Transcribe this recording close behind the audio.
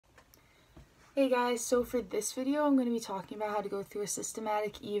Hey guys, so for this video I'm going to be talking about how to go through a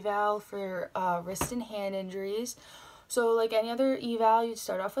systematic eval for wrist and hand injuries. So like any other eval, you'd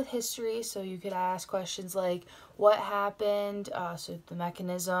start off with history, so you could ask questions like what happened, so the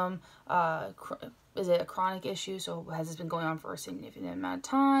mechanism, is it a chronic issue, so has this been going on for a significant amount of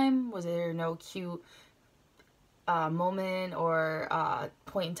time, was there no acute moment or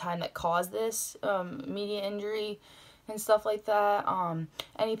point in time that caused this immediate injury and stuff like that.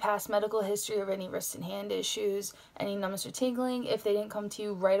 Any past medical history of any wrist and hand issues, any numbness or tingling. If they didn't come to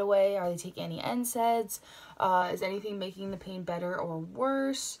you right away, are they taking any NSAIDs? Is anything making the pain better or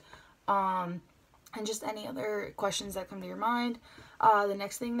worse? And just any other questions that come to your mind. The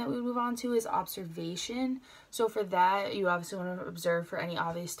next thing that we move on to is observation. So for that, you obviously want to observe for any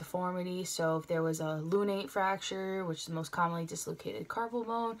obvious deformity. So if there was a lunate fracture, which is the most commonly dislocated carpal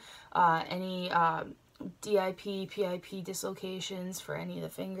bone, any DIP, PIP dislocations for any of the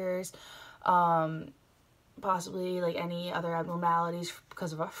fingers, possibly like any other abnormalities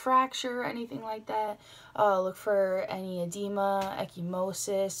because of a fracture or anything like that. Look for any edema,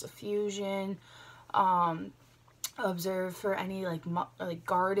 ecchymosis, effusion. Observe for any like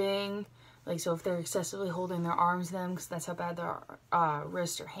guarding, like so if they're excessively holding their arms to them because that's how bad their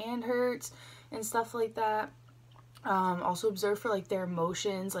wrist or hand hurts and stuff like that. Also observe for like their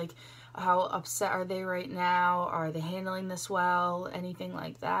emotions, like how upset are they right now, are they handling this well, anything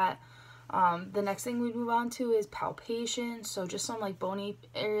like that. The next thing we move on to is palpation. So just some like bony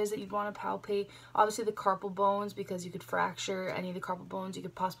areas that you'd want to palpate. Obviously the carpal bones, because you could fracture any of the carpal bones. You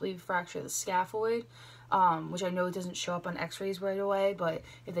could possibly fracture the scaphoid, which I know it doesn't show up on x-rays right away, but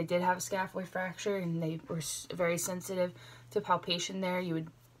if they did have a scaphoid fracture and they were very sensitive to palpation there, you would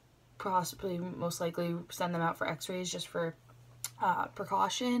possibly most likely send them out for x-rays just for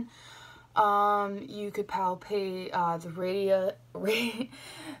precaution. You could palpate the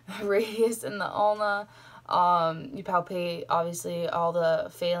radius and the ulna. You palpate obviously all the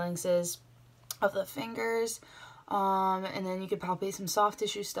phalanxes of the fingers. And then you could palpate some soft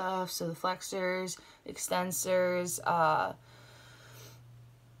tissue stuff, so the flexors, extensors,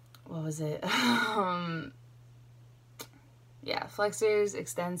 what was it? Yeah, flexors,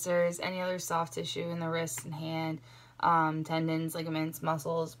 extensors, any other soft tissue in the wrist and hand, tendons, ligaments,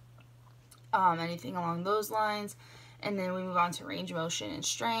 muscles, anything along those lines. And then we move on to range of motion and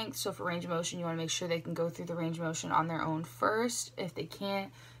strength. So for range of motion, you want to make sure they can go through the range of motion on their own first. If they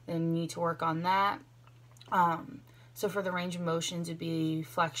can't, then you need to work on that. So for the range of motions, it'd be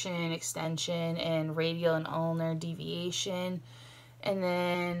flexion, extension, and radial and ulnar deviation. And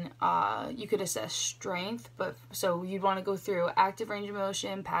then you could assess strength, but so you'd want to go through active range of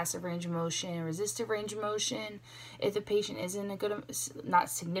motion, passive range of motion, resistive range of motion. If the patient is in a good, not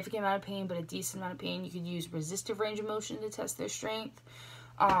significant amount of pain, but a decent amount of pain, you could use resistive range of motion to test their strength.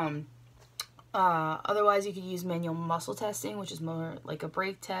 Otherwise, you could use manual muscle testing, which is more like a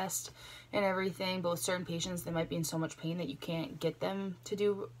brake test and everything. But with certain patients, they might be in so much pain that you can't get them to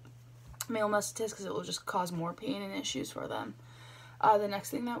do manual muscle tests because it will just cause more pain and issues for them. The next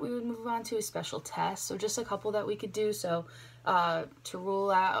thing that we would move on to is special tests. So just a couple that we could do. So to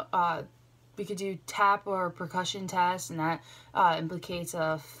rule out, we could do tap or percussion tests, and that implicates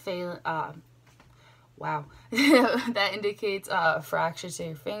a that indicates a fracture to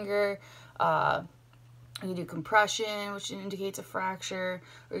your finger. You do compression, which indicates a fracture,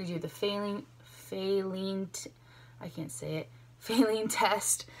 or you do the phalean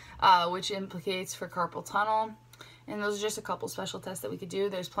test, which implicates for carpal tunnel. And those are just a couple special tests that we could do.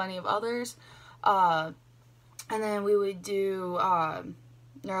 There's plenty of others. And then we would do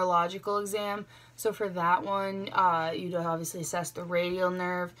neurological exam. So for that one, you'd obviously assess the radial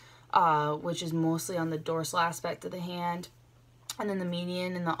nerve, which is mostly on the dorsal aspect of the hand. And then the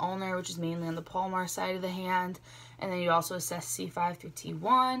median and the ulnar, which is mainly on the palmar side of the hand. And then you also assess C5 through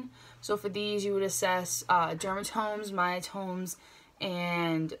T1. So for these, you would assess dermatomes, myotomes,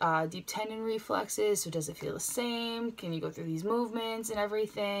 and deep tendon reflexes. So does it feel the same? Can you go through these movements and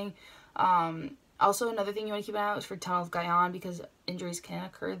everything? Also, another thing you want to keep an eye out is for tunnel of Guyon, because injuries can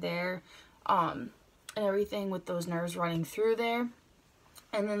occur there, and everything with those nerves running through there.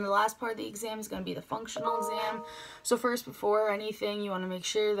 And then the last part of the exam is going to be the functional exam. So first, before anything, you want to make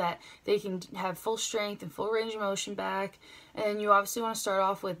sure that they can have full strength and full range of motion back. And you obviously want to start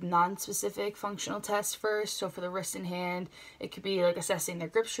off with non-specific functional tests first. So for the wrist and hand, it could be like assessing their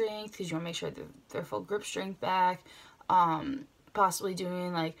grip strength, because you want to make sure their full grip strength back. Possibly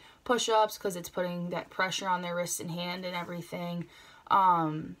doing like push-ups, because it's putting that pressure on their wrist and hand and everything.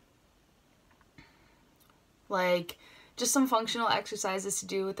 Like just some functional exercises to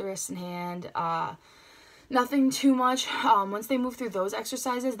do with the wrist and hand. Nothing too much. Once they move through those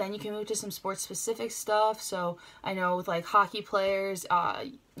exercises, then you can move to some sports specific stuff. So I know with like hockey players,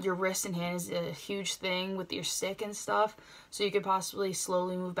 your wrist and hand is a huge thing with your stick and stuff. So you could possibly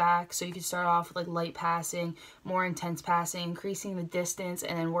slowly move back. So you could start off with like light passing, more intense passing, increasing the distance,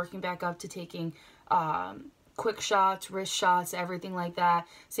 and then working back up to taking quick shots, wrist shots, everything like that.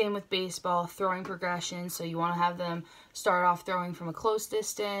 Same with baseball, throwing progression. So you want to have them start off throwing from a close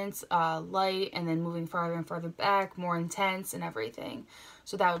distance, light, and then moving farther and farther back, more intense and everything.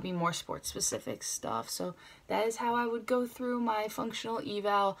 So that would be more sports specific stuff. So that is how I would go through my functional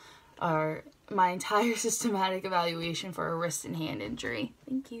eval, or my entire systematic evaluation for a wrist and hand injury.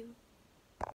 Thank you.